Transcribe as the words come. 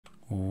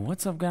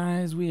What's up,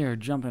 guys? We are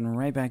jumping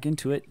right back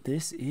into it.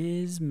 This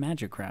is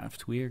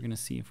Magicraft. We are going to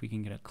see if we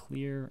can get a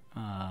clear...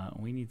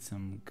 we need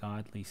some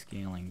godly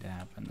scaling to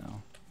happen,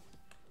 though.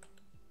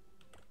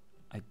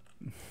 I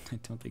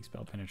don't think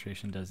spell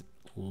penetration does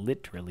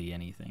literally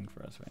anything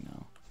for us right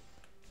now.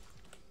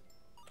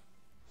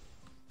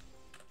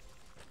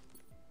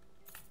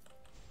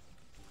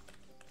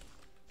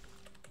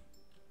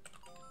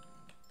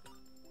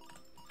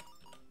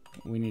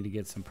 We need to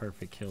get some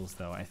perfect kills,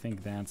 though. I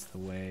think that's the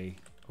way...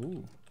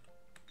 Ooh.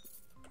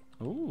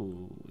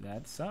 Ooh,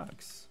 that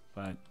sucks.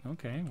 But,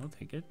 okay, we'll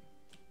take it.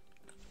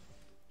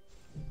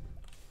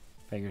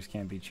 Beggars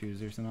can't be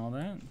choosers and all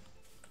that.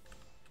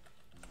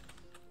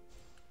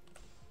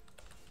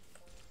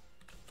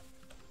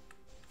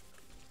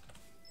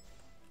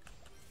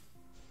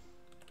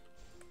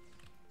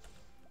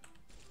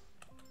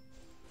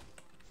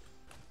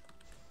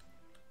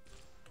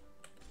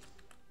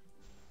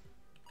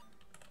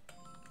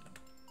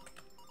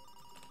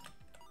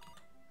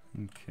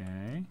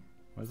 Okay.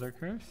 What's our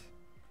curse?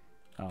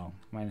 Oh,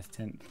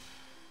 -10.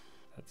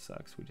 That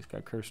sucks. We just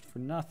got cursed for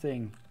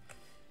nothing.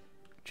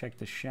 Check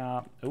the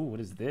shop. Oh, what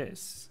is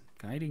this?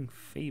 Guiding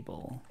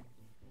Fable.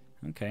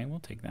 Okay, we'll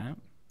take that.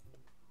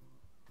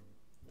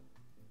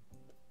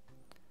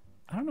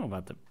 I don't know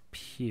about the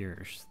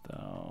Pierce,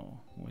 though,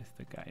 with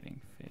the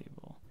Guiding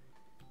Fable.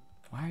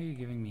 Why are you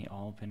giving me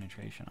all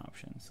penetration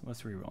options?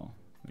 Let's reroll.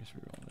 Let's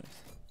reroll this.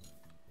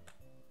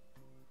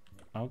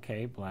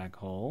 Okay, Black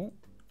Hole.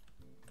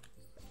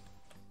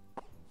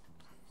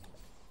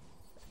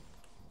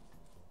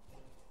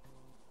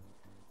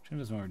 Which one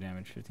does more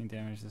damage? 15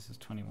 damage. This is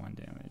 21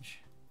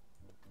 damage.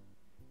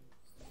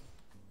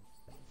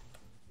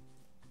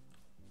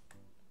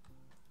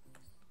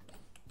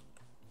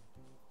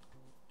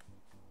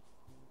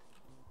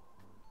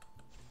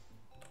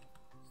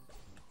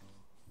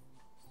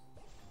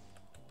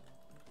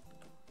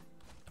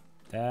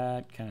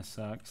 That kind of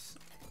sucks.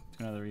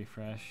 Do another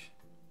refresh.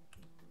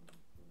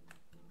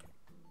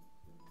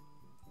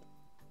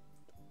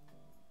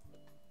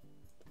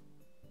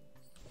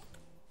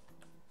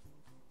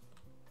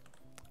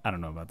 I don't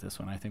know about this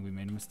one. I think we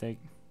made a mistake.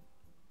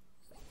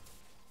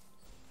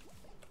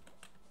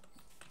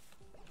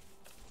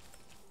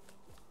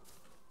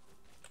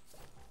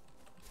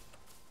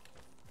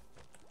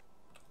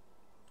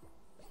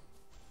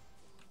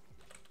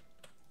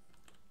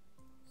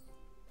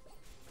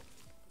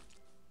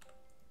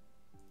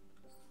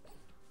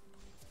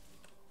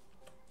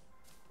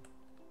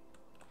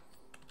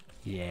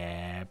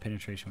 Yeah,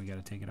 penetration, we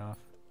gotta take it off.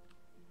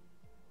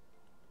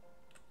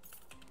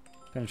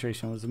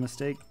 Penetration was a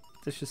mistake.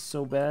 That's just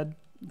so bad.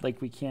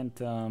 Like, we can't,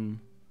 There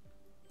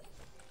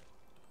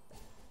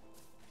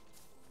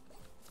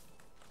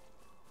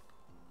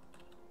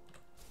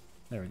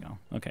we go.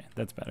 Okay,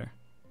 that's better.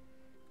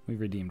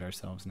 We've redeemed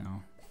ourselves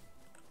now.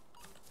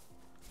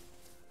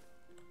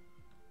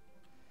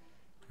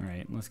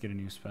 Alright, let's get a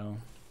new spell.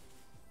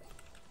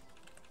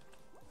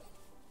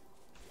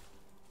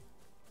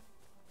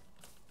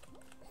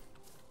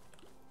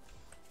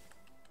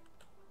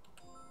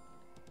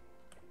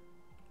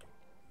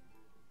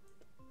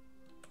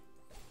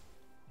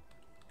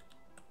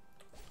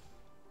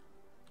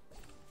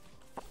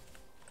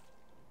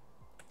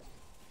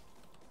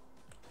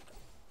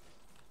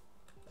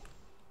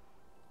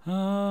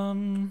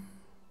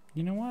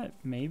 You know what?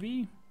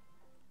 Maybe?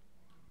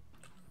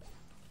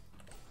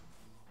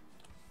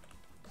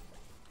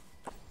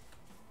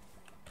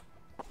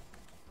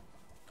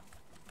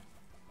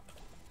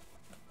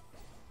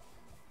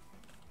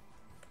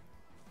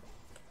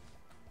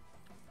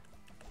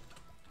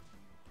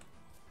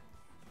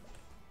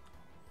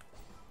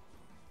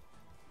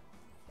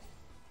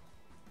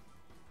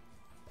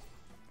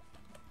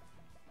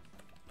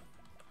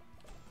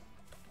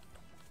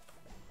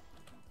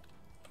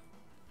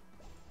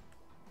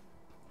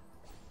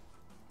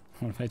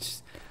 What if I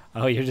just...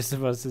 Oh, you're just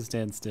supposed to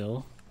stand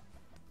still?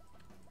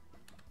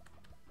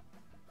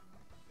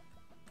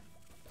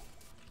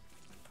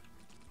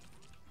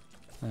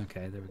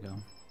 Okay, there we go.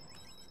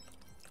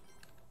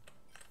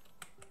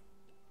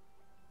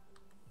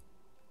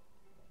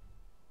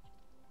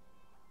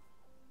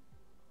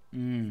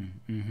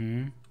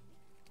 Mm-hmm.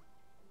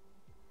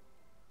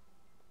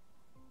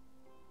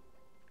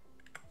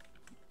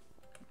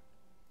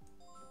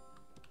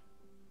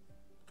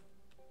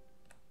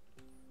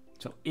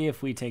 So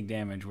if we take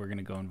damage, we're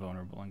gonna go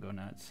invulnerable and go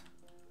nuts.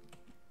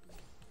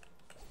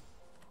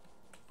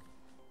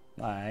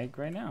 Like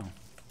right now.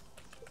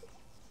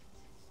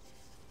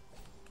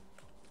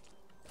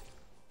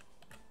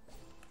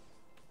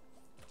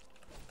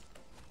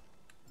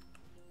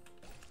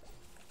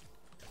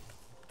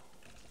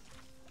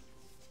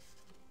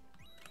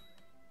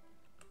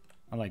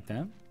 I like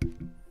that.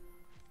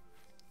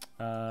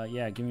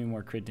 Yeah, give me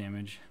more crit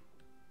damage.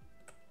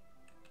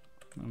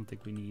 I don't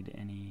think we need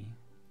any...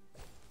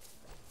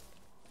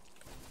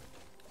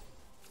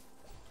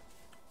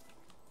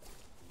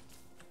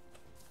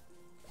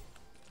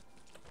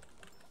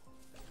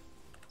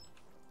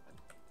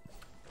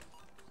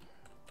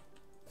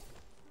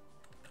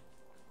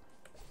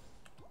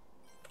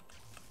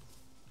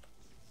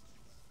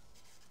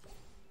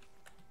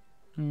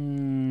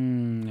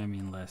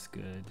 less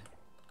good.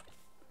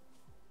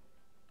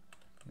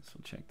 Guess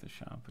we'll check the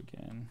shop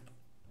again.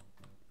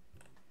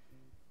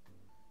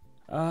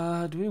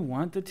 Do we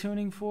want the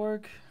tuning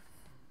fork?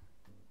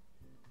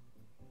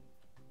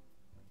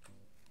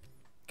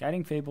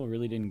 Guiding Fable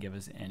really didn't give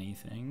us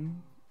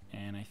anything,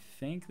 and I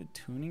think the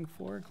tuning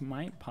fork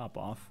might pop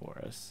off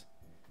for us,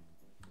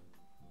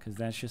 because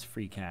that's just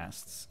free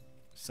casts.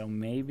 So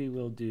maybe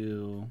we'll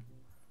do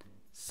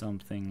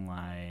something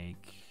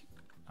like,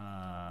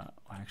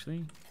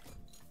 actually,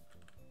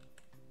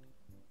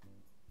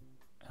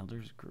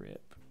 Elder's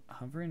Grip.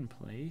 Hover in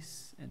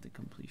place at the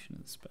completion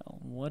of the spell.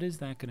 What is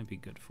that going to be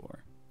good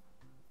for?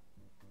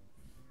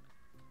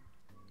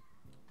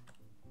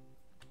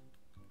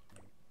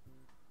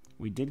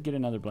 We did get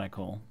another black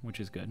hole,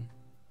 which is good.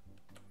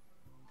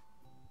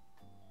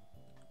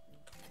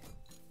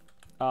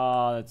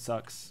 Oh, that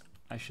sucks.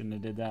 I shouldn't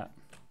have did that.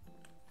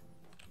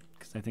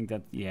 Because I think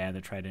that, yeah,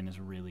 the trident is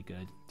really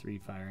good. 3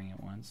 firing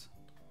at once.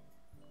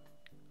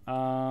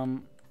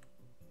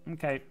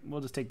 Okay,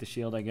 we'll just take the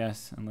shield, I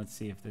guess, and let's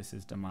see if this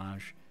is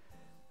damage.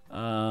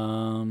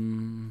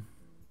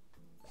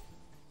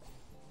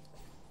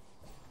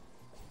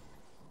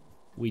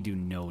 We do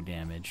no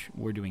damage.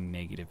 We're doing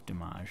negative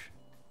damage.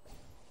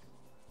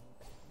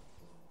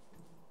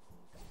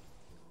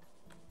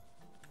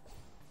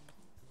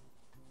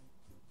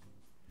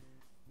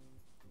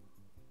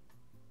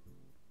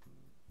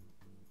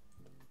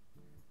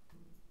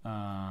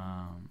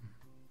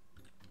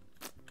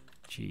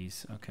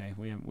 Jeez. Okay,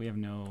 we have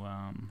no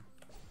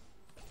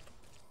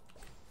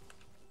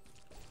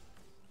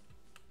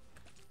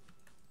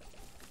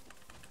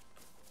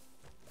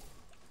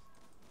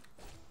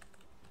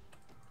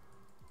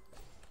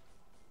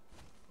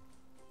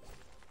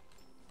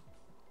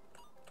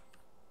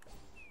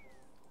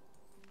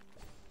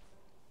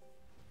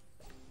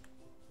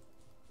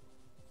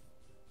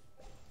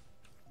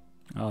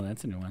Oh,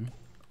 that's a new one.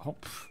 Oh,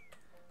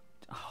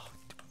 oh.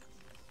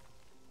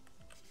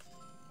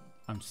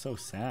 I'm so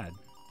sad.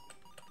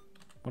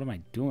 What am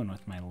I doing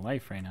with my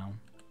life right now?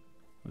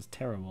 It was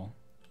terrible.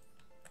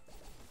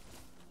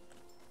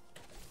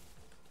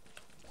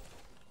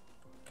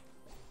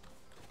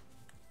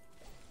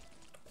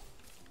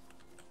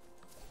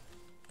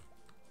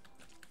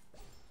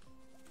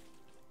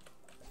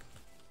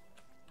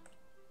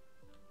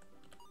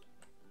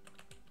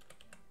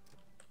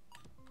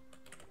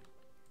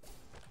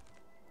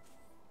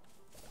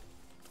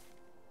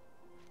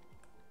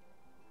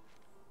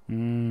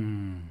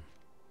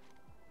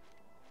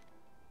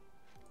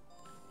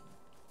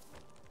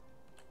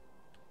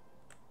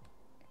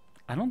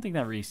 I don't think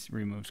that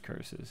removes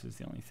curses is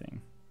the only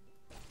thing.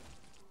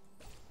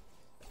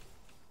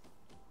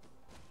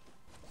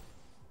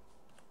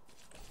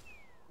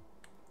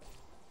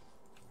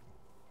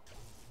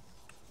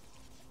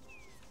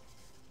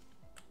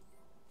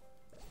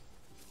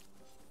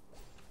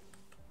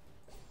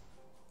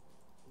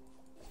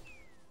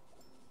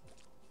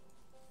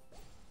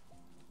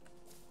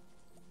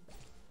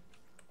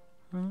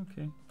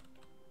 Okay.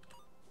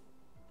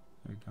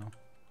 There we go.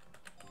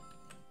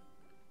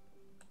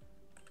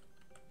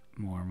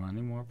 More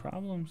money, more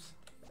problems.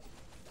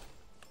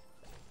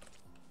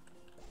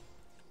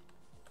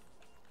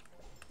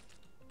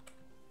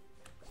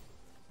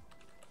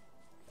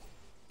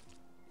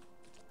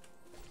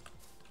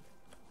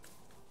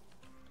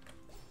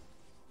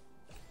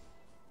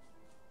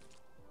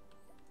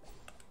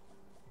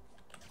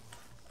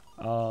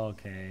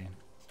 Okay.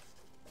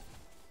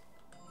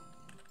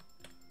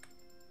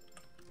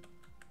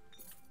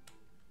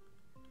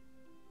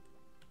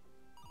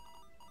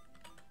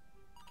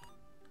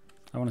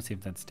 I want to see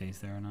if that stays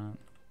there or not.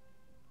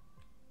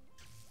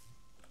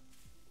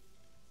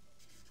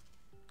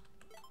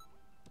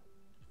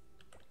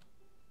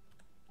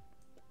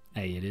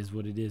 Hey, it is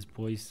what it is,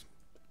 boys.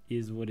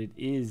 Is what it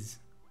is.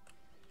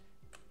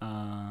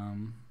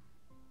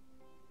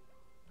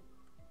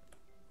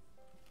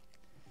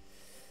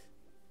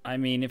 I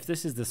mean, if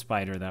this is the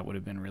spider, that would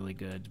have been really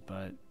good,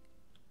 but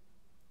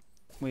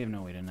we have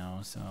no way to know,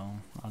 so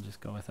I'll just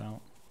go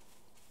without.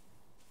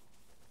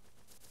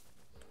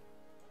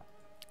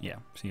 Yeah,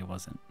 see, it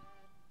wasn't.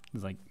 It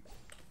was like...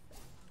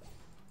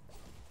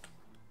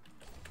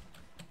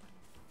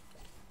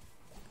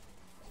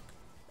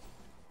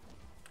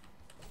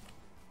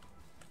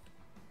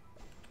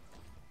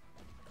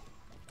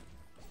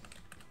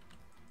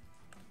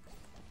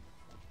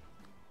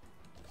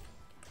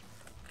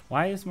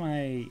 Why is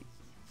my...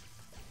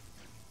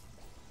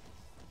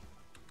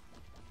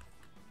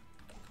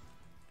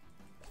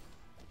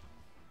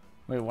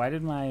 Wait, why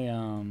did my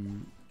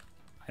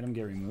item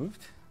get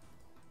removed?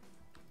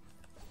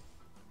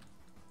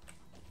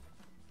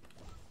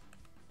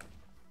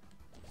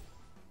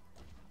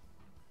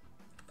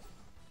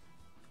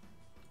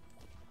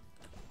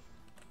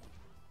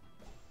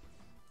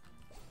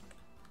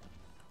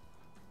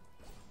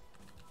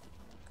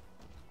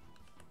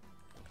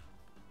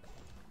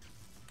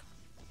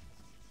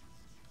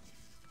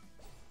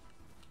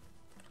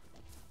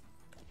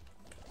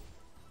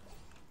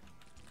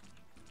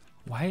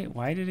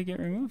 Why did it get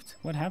removed?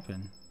 What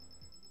happened?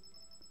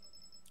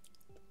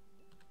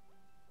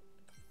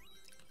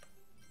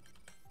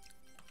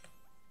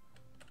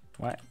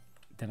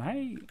 Did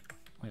I...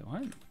 Wait,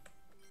 what?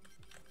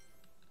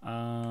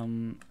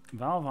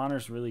 Vow of Honor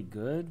is really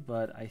good,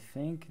 but I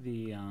think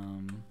the...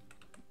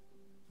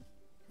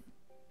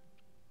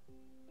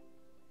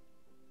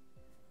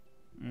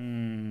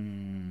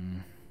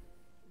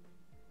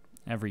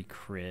 Every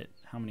crit.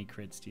 How many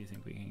crits do you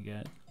think we can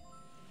get?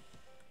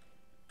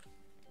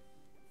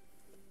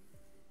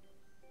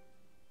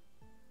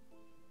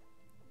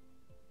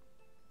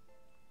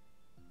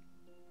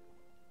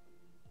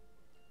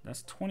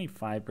 That's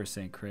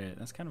 25% crit.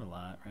 That's kind of a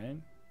lot, right?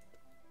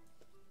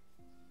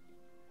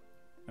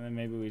 And then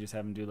maybe we just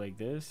have him do like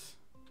this.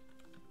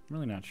 I'm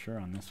really not sure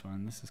on this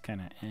one. This is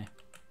kind of eh.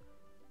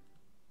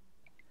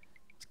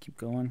 Let's keep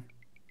going.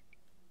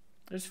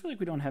 I just feel like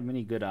we don't have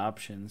many good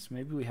options.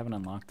 Maybe we haven't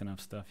unlocked enough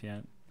stuff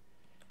yet.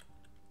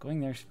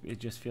 Going there, it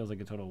just feels like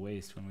a total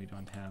waste when we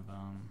don't have...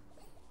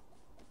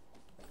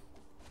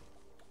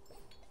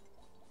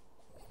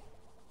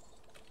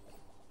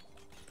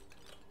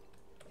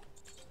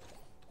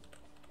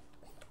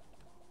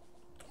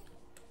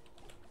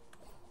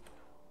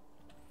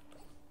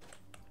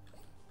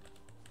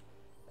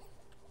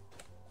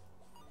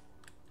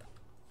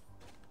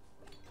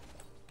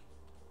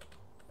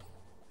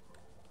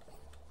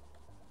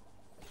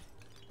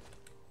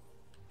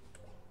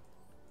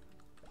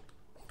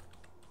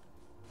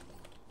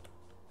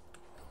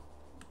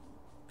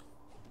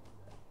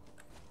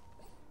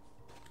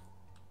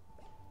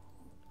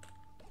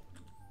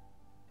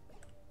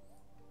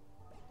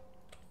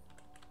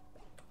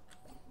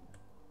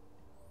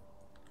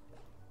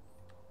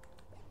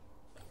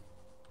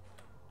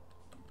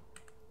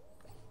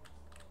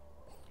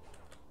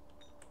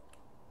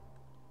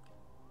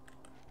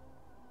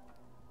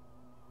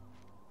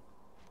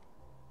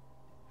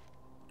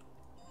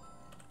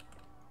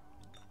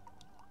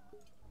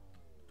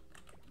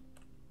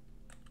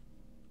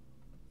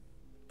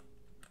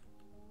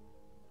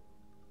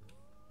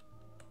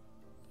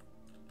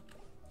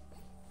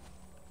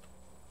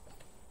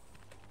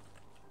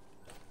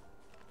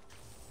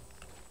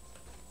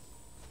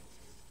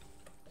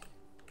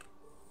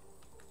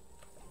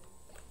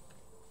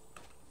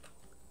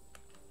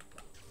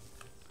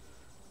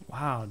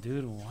 Wow,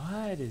 dude,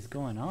 what is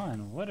going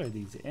on? What are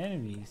these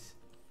enemies?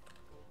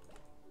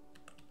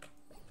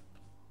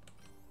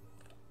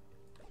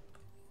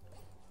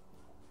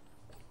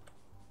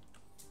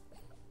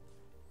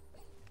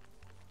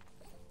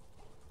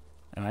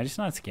 Am I just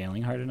not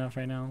scaling hard enough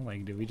right now?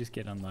 Like, did we just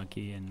get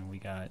unlucky and we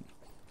got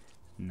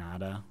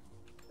nada?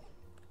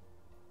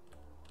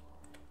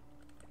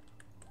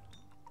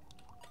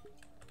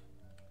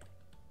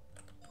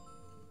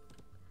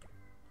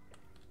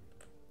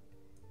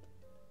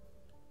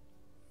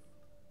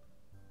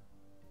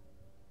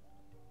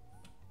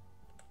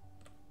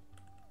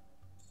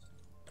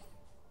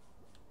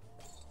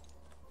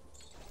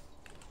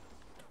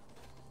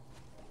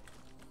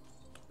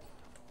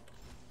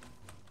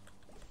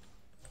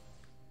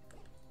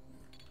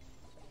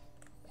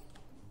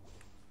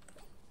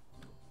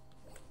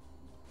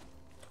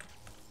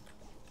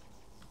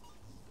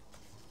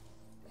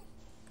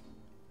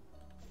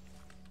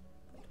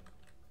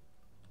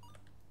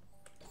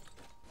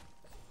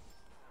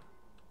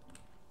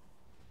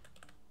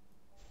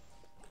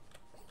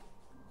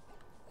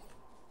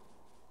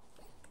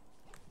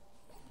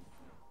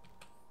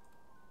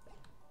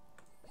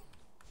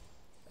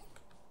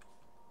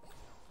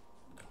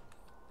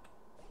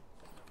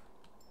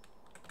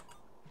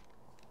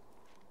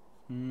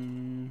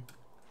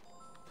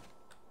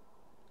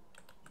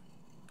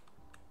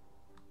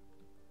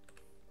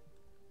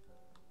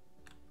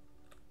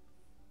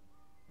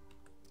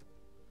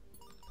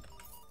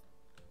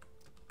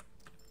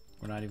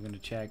 We're not even going to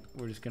check.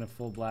 We're just going to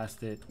full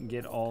blast it and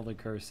get all the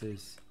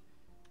curses.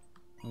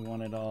 We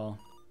want it all.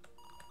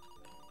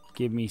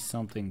 Give me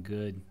something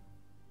good.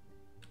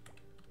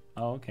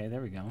 Oh, okay,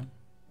 there we go.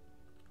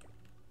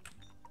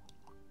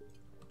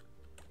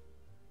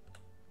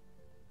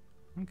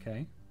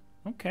 Okay.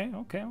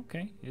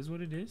 Okay. Is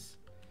what it is.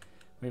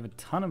 We have a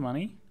ton of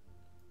money.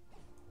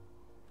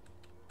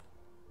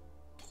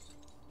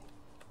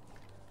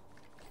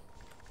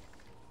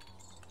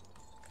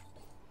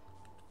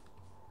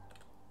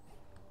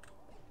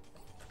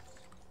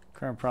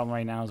 Current problem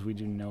right now is we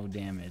do no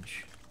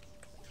damage.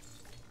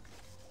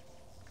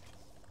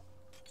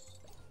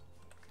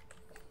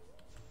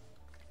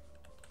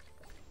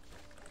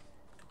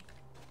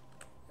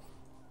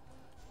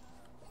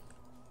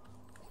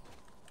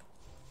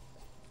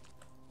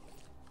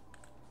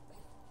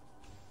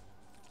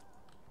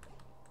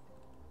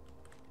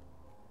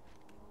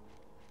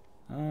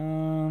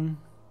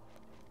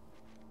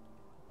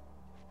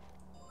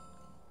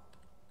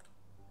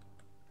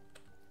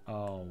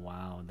 Oh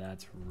wow,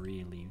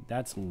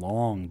 that's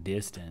long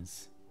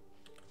distance.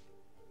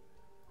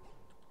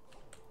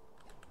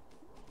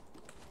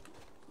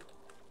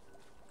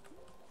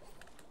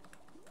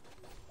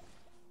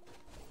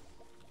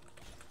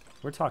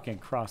 We're talking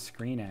cross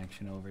screen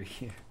action over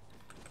here.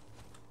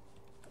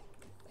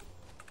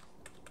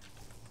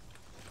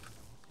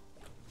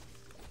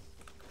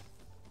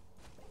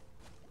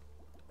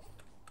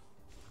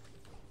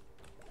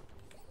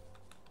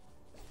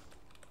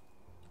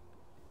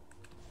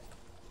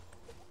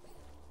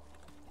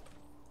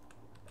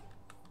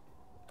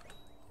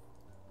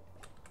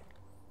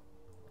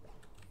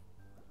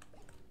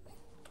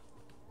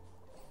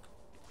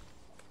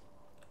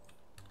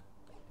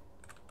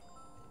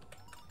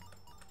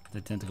 The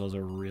tentacles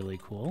are really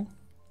cool,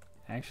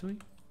 actually.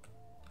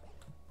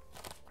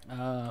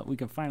 We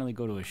can finally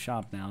go to a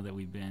shop now that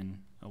we've been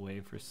away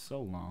for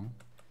so long.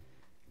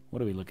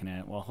 What are we looking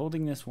at? While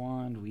holding this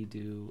wand, we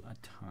do a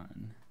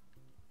ton.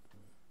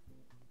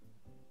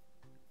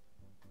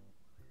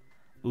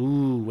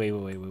 Ooh,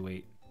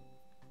 wait.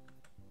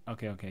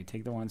 Okay,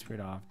 take the wand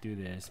spirit off, do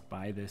this,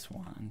 buy this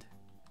wand,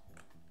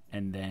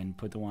 and then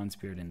put the wand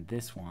spirit in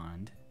this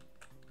wand.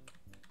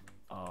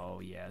 Oh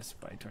yes,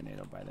 buy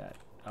tornado, buy that.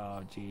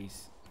 Oh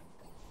jeez.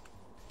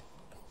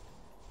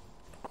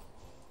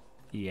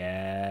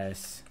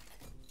 Yes.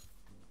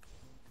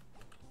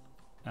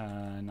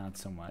 Not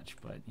so much,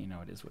 but you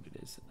know, it is what it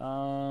is.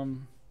 What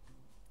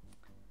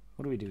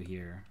do we do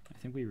here? I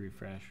think we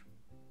refresh.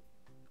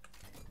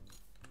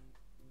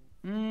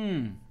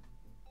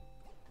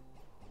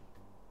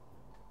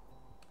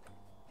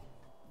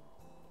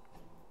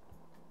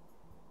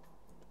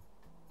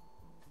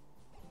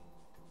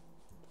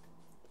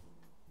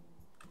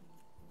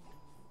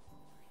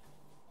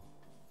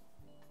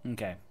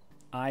 Okay.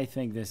 I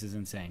think this is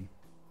insane.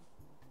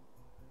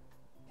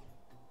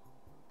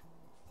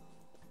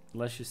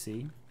 Let's just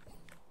see.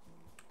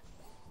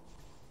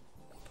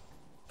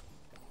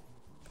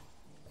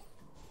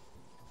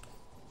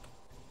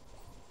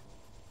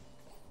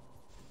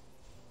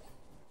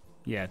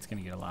 Yeah, it's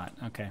gonna get a lot.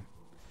 Okay.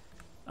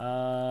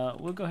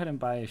 We'll go ahead and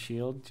buy a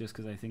shield just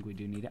because I think we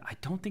do need it. I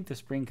don't think the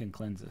spring can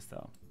cleanse us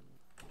though.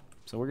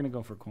 So we're gonna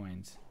go for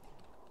coins.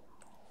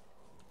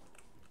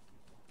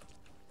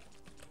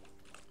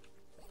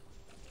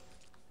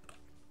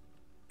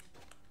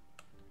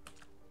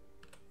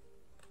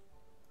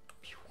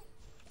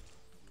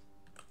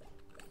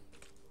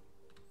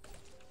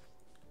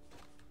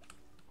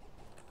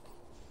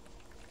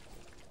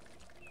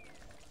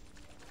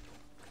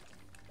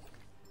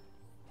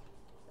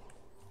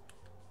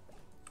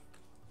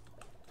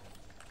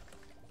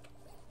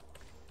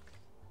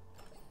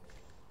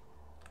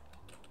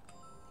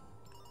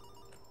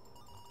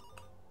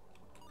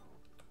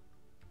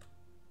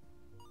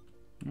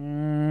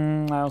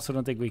 I also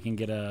don't think we can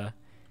get a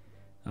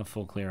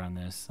full clear on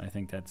this. I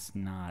think that's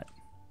not...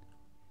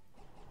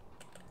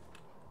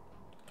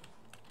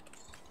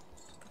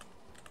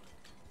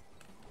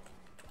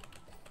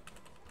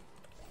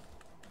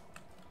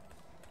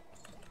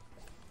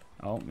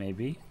 Oh,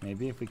 maybe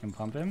if we can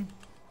pump him.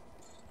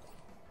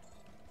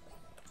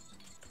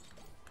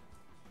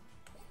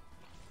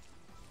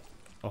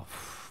 Oh,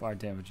 our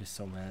damage is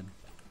so bad.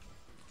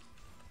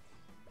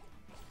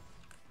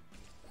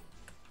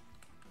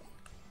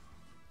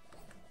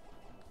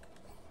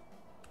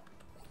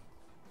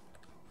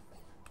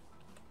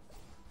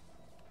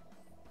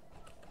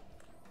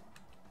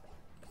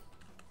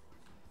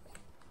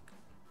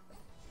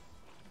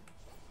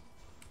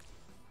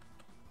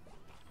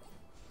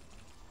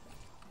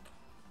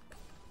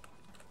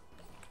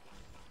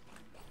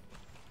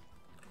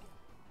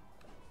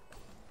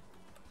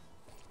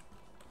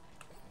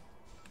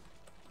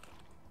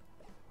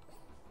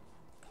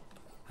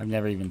 I've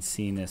never even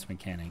seen this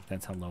mechanic.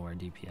 That's how low our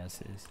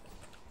DPS is.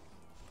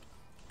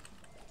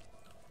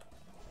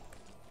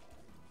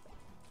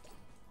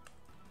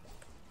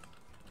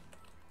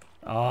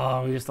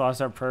 Oh, we just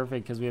lost our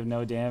perfect because we have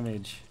no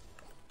damage.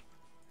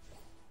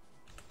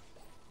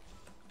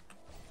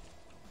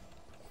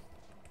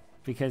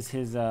 Because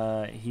his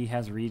he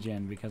has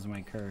regen because of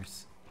my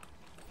curse.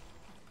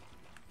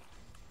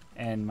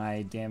 And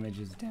my damage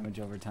is damage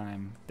over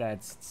time.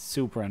 That's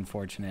super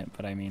unfortunate,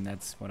 but I mean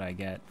that's what I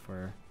get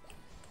for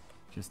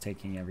just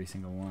taking every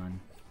single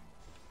one.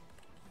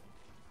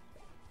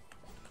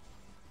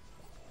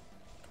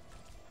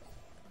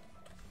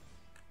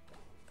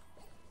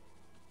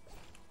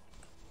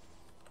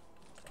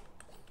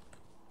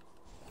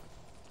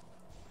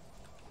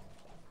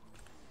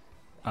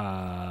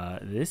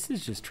 This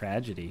is just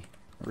tragedy.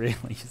 Really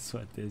is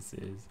what this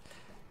is.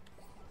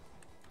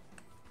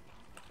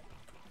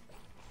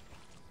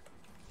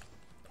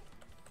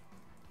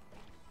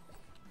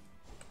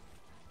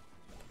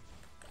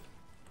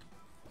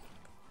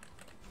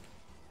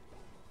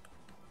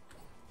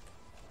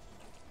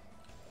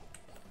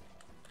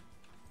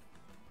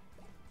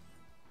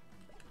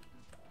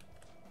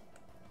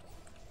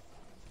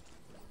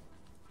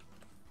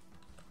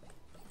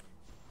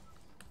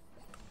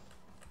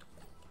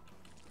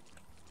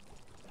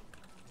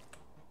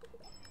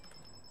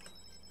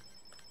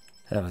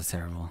 That was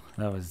terrible.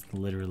 That was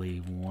literally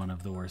one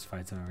of the worst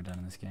fights I've ever done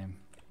in this game.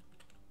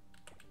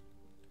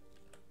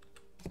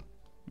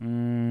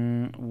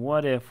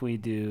 What if we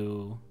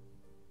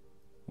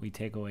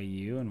take away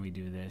you and we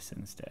do this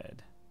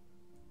instead?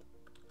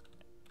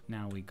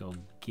 Now we go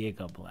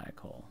Giga Black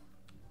Hole.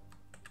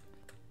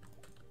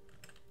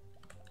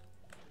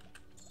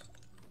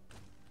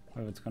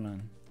 Wait, what's going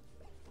on?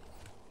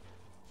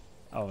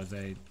 Oh, is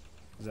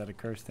that a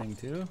curse thing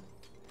too?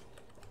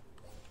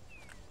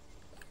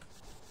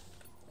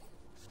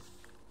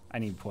 I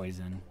need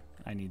poison.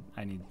 I need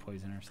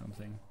poison or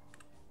something.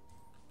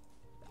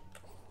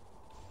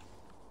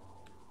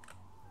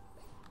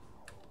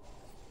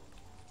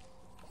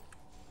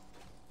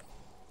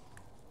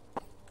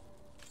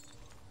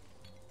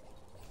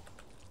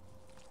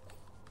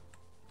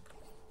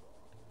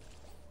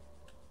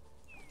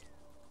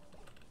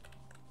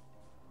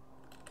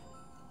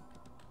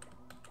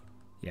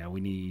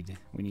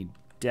 we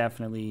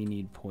definitely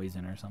need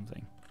poison or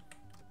something.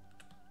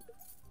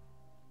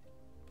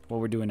 What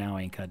we're doing now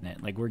ain't cutting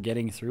it. Like, we're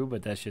getting through,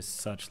 but that's just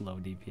such low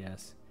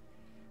DPS.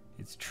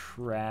 It's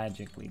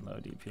tragically low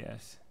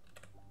DPS.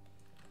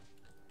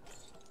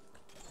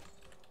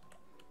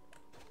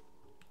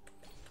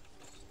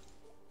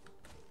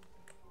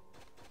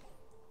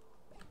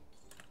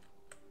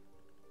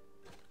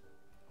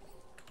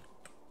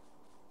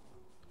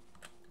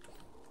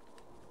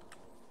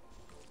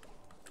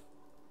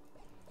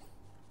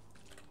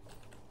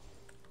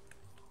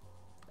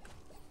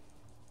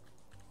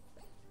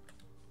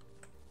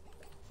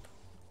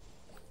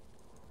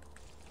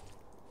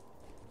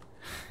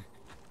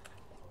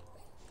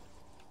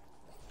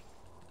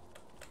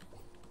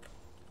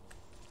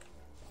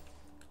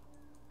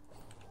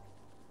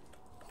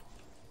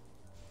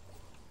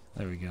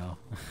 There we go.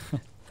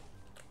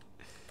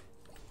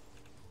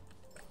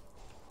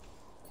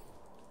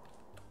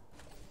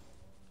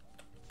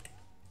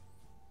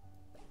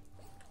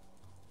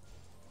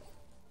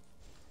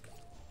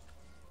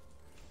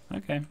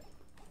 Okay.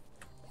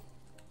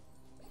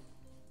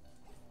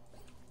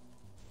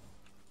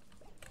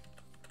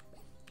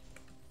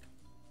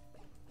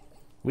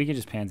 We could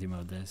just pansy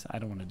mode this. I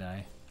don't want to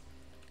die.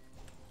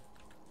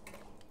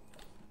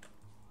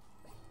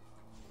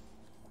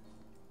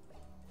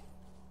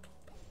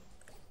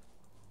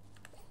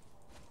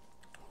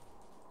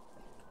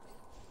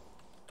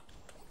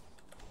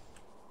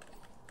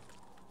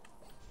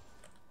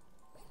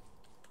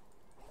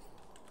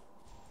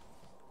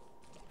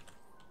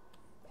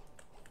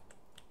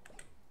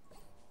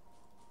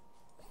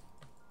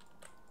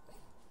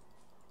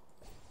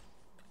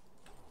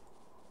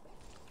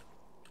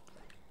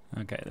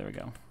 Okay, there we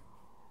go.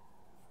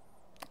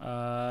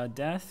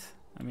 Death.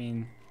 I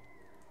mean,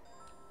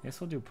 I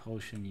guess we'll do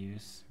potion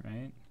use,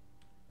 right?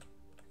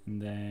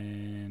 And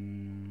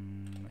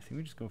then I think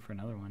we just go for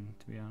another one,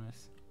 to be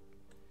honest.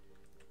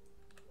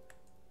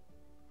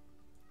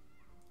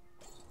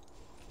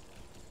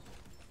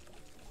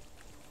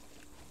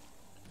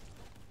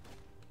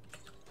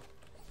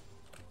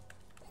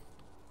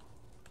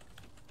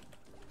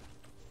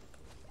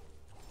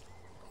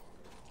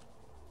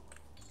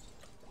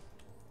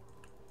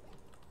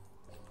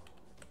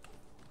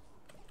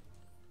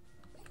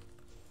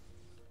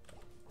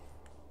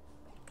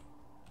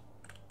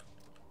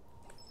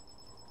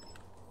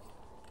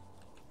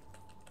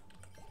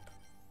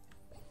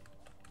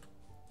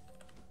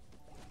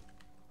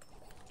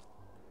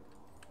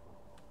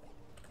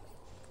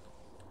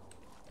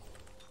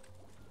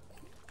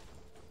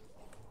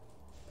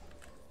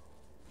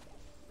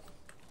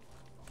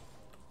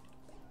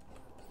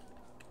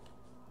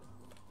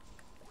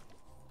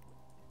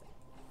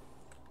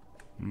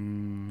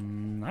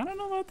 I don't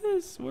know about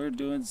this. We're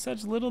doing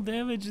such little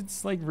damage.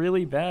 It's like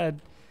really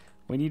bad.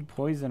 We need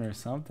poison or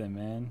something,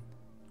 man.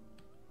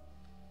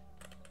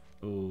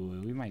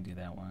 Ooh, we might do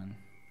that one.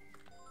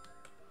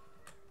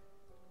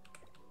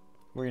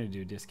 We're gonna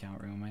do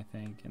discount room, I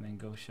think, and then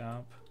go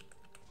shop.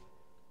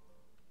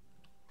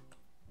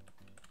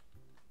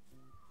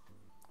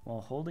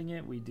 While holding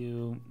it, we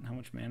do how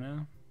much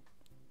mana?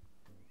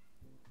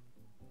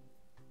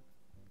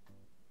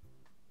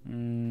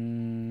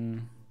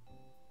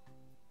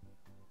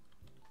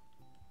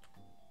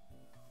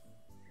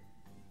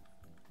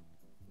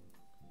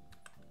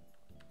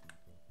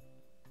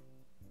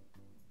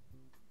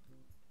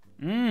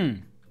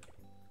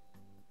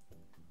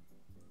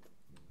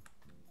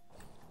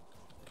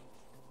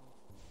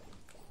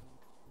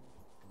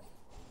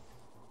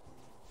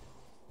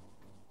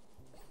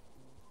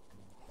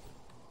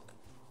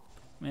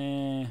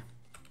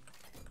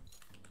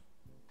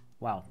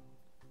 Wow.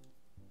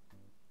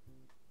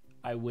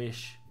 I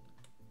wish.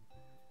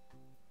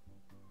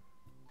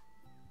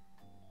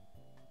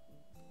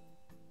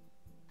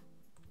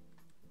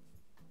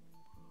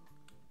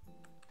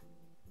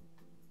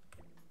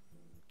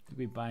 Did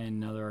we buy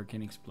another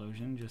Arcane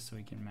Explosion just so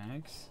we can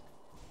max?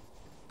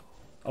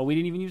 Oh, we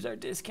didn't even use our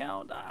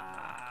discount.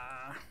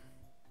 Ah.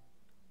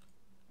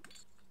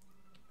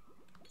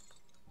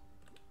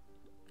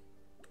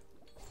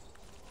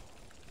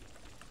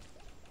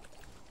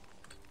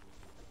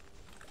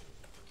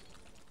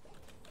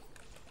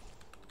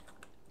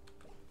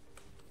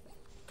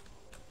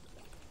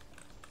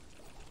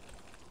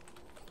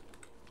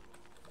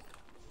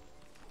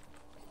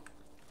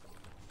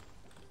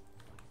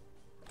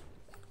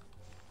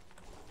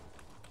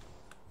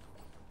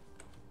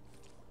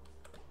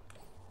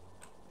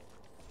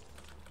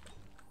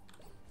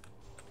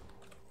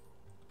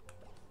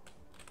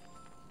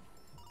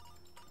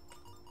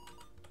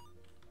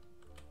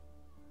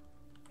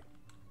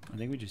 I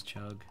think we just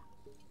chug.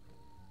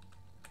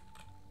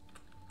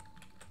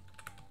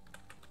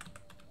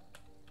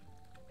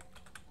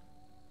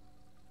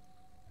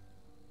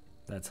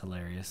 That's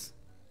hilarious.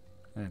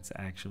 That's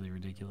actually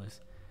ridiculous.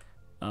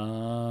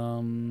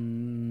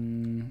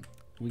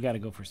 We gotta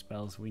go for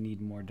spells. We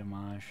need more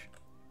damage.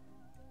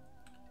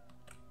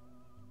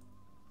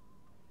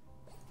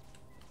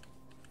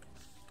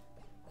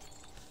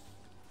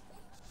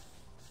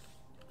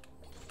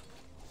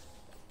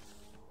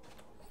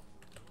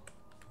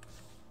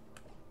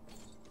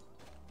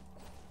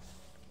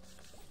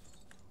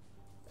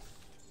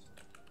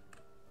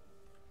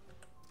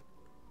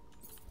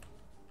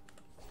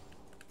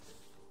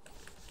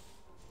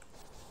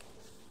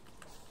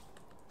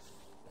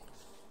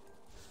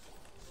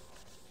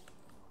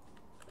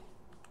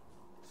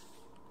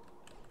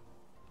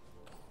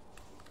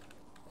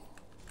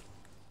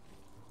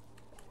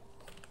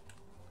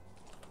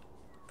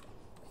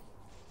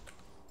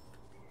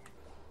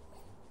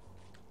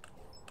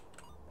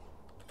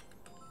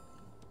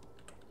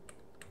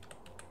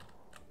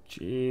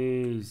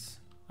 Jeez.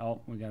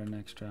 Oh, we got an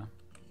extra.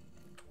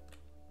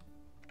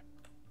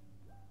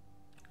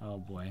 Oh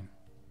boy.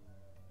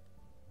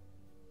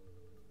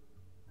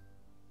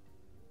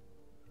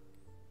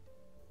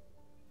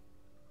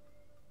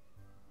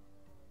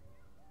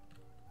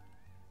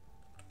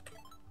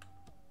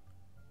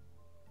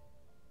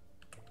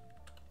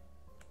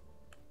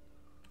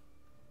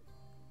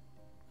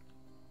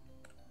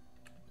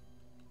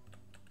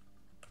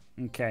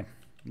 Okay,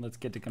 let's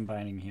get to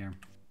combining here.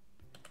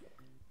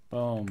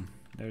 Boom.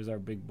 There's our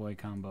big boy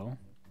combo.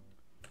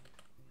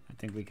 I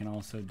think we can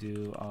also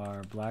do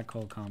our black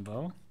hole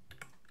combo.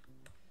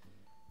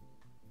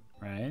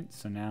 Right,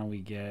 so now we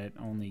get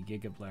only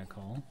Giga Black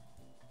Hole.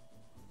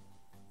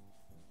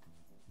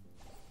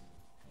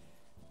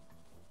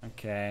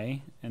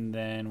 Okay, and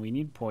then we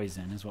need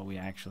poison is what we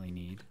actually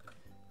need.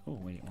 Oh,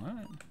 wait, what?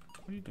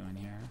 What are you doing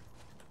here?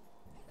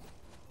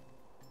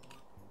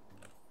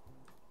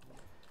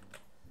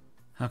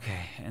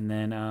 Okay, and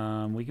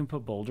then we can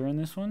put Boulder in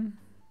this one.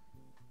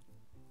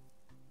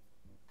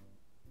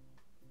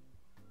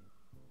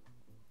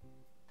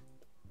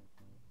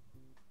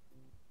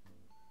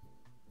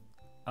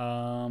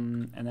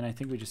 And then I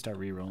think we just start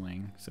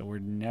re-rolling. So we're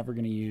never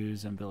going to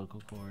use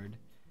umbilical cord.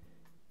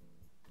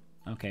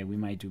 Okay, we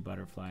might do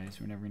butterflies.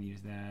 We're never going to use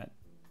that.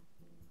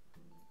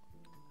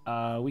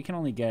 We can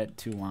only get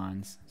 2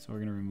 wands, so we're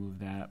going to remove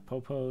that.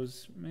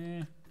 Popos,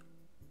 meh.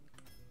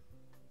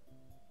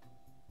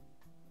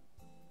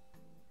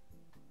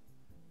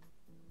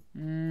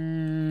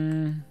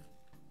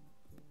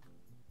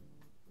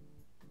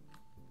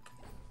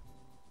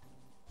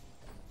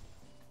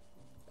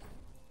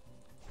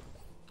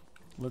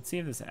 Let's see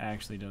if this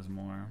actually does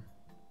more.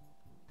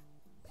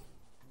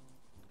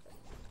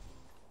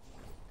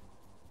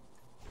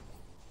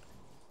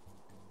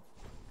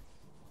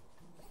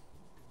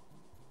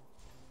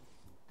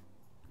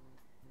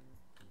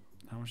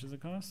 How much does it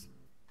cost?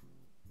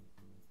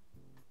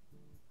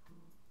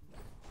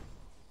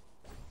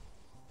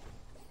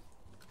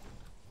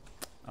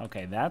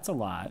 Okay, that's a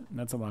lot.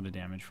 That's a lot of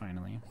damage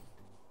finally.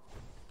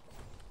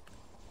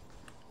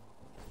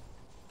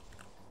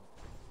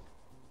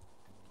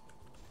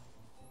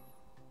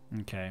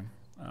 Okay,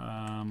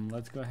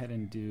 let's go ahead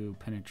and do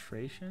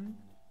penetration.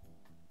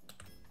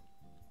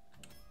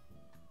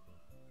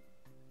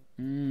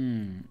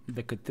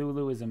 The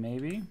Cthulhu is a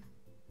maybe.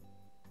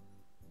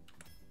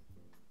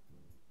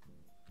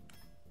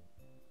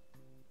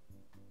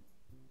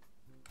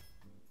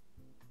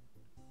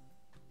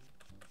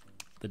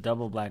 The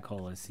double black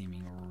hole is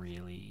seeming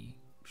really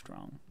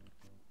strong.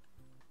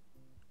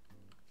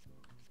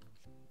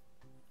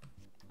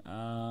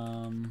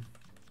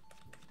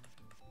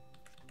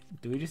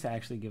 Do we just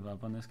actually give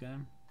up on this guy?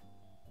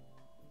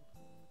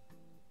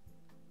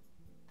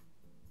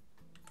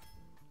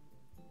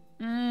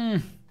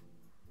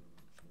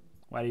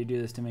 Why do you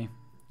do this to me?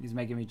 He's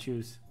making me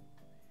choose.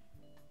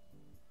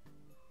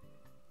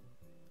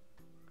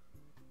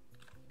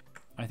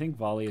 I think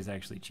volley is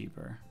actually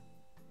cheaper.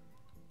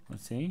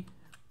 Let's see.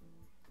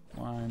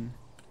 1,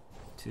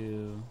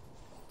 2,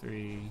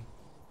 3,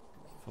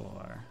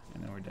 4,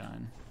 and then we're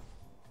done.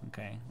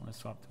 Okay, let's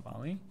swap to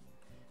volley.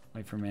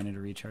 Wait for mana to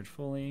recharge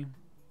fully.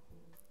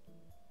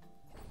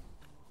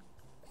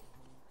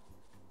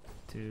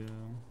 2.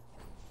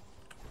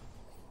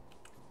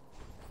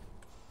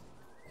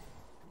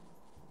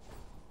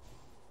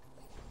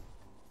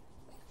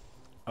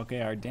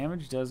 Okay, our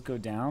damage does go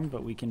down,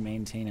 but we can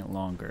maintain it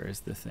longer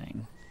is the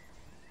thing.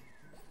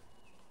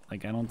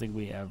 Like, I don't think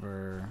we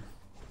ever...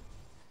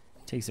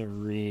 It takes a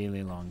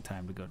really long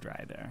time to go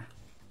dry there.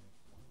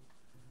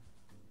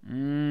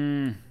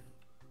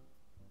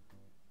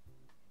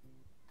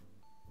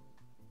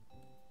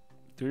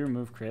 Do we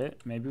remove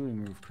crit? Maybe we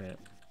remove crit.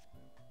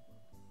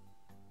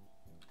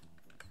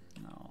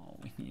 No,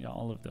 we need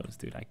all of those,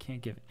 dude. I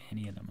can't give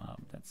any of them up.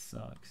 That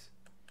sucks.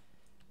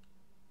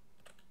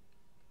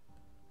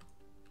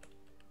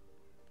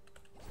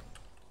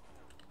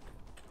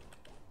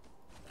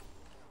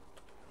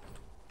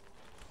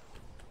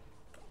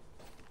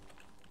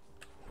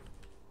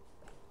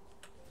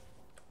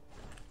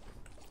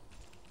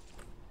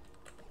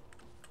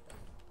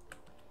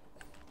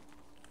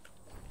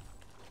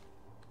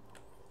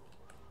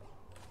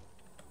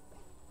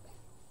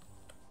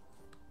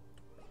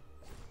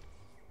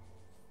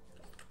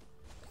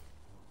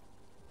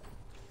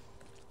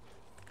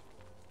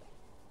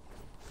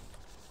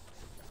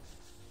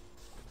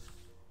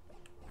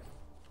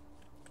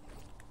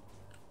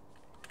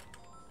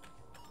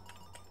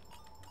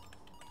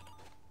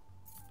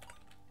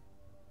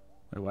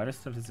 Wait, why does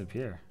stuff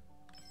disappear?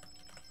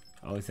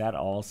 Oh, is that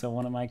also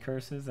one of my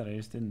curses that I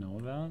just didn't know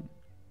about?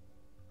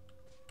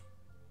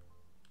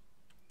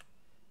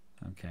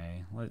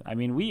 Okay. I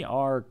mean, we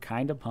are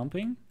kind of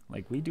pumping.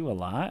 Like, we do a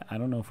lot. I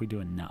don't know if we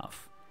do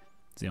enough.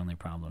 It's the only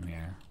problem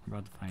here. We're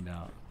about to find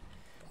out.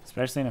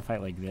 Especially in a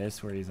fight like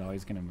this where he's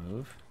always going to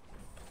move.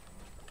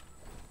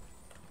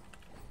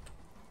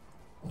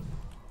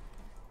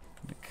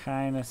 It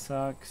kind of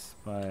sucks,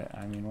 but,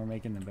 I mean, we're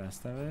making the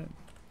best of it.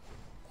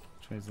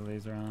 Which way is the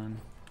laser on?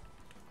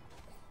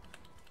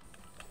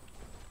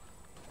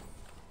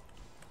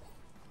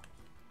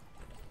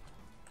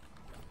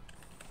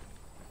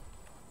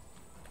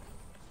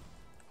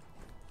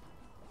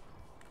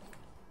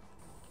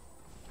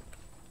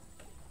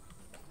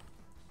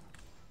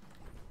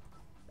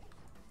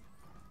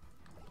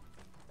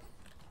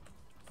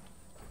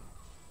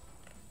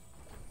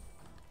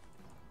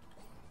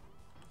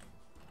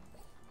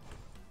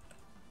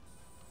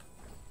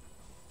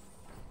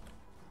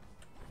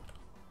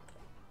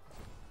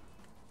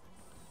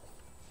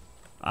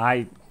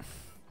 I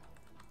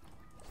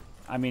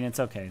mean, it's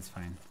okay. It's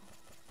fine.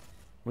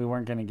 We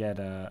weren't going to get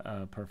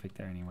a perfect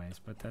there anyways,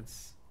 but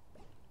that's...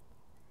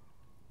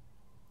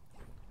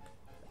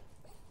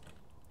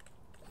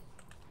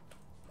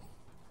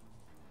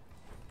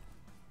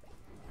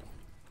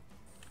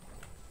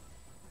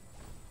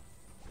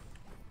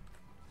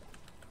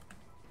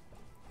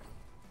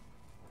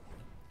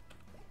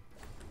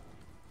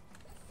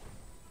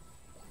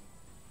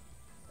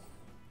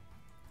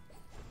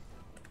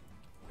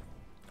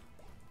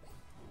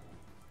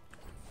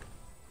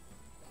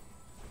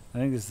 I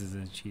think this is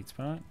a cheat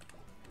spot.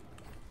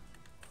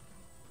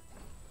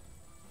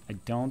 I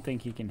don't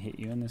think he can hit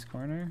you in this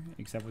corner,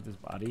 except with his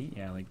body.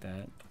 Yeah, like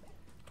that.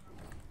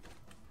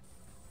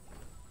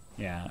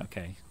 Yeah,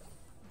 okay.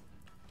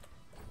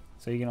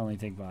 So you can only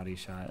take body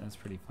shot. That's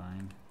pretty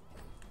fine.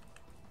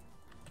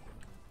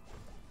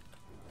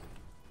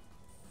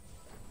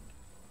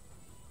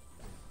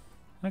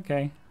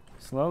 Okay.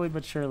 Slowly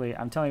but surely.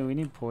 I'm telling you, we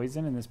need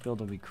poison and this build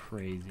will be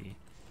crazy.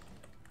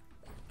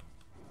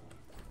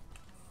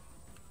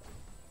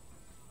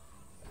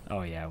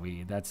 Oh yeah,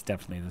 that's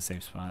definitely the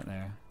safe spot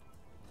there.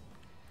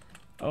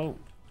 Oh.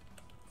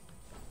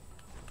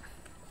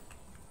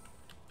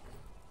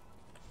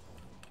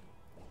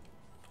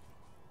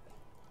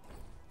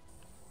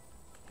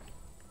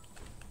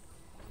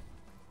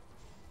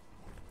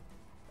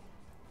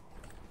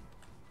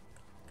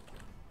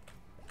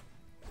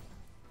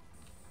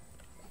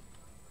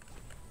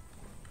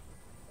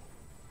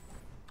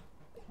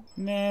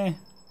 Nah.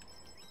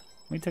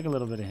 We took a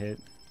little bit of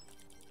hit.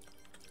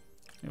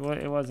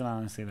 It wasn't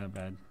honestly that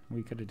bad.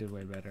 We could have did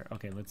way better.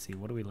 Okay, let's see.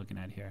 What are we looking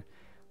at here?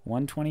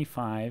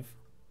 125.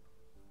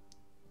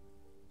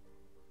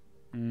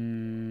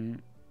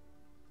 And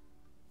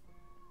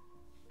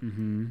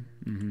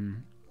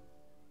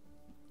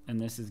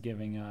this is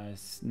giving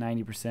us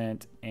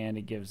 90% and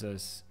it gives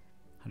us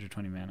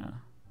 120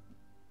 mana.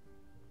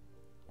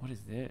 What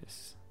is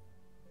this?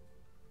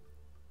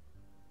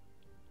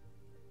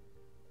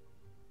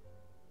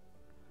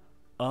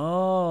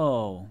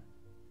 Oh.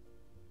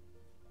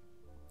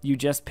 You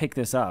just pick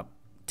this up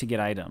to get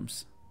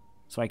items.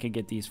 So I could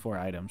get these 4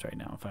 items right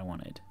now if I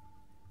wanted.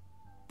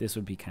 This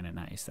would be kind of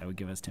nice. That would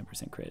give us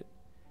 10% crit.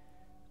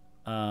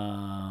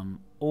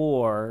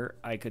 Or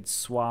I could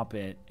swap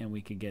it and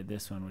we could get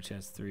this one, which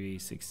has 3,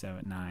 6,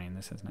 7, 9.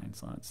 This has 9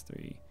 slots.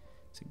 3,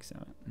 6,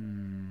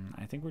 7.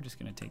 I think we're just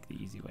going to take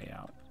the easy way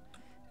out.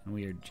 And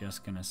we are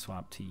just going to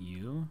swap to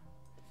you.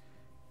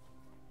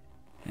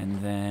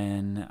 And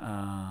then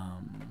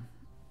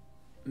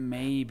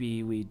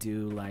maybe we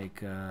do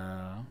like...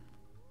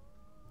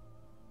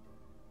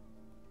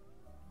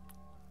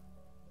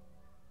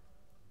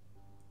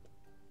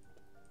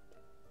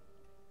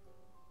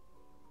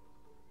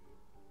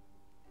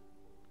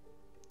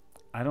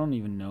 I don't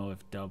even know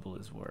if double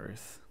is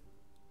worth.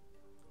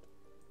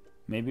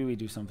 Maybe we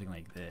do something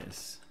like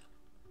this.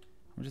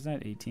 What is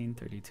that?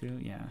 1832?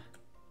 Yeah.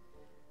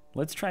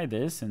 Let's try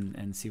this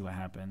and see what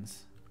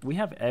happens. We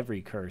have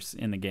every curse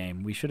in the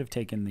game. We should have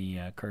taken the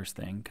curse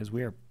thing because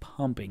we are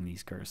pumping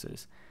these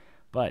curses.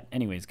 But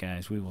anyways,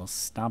 guys, we will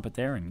stop it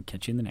there and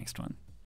catch you in the next one.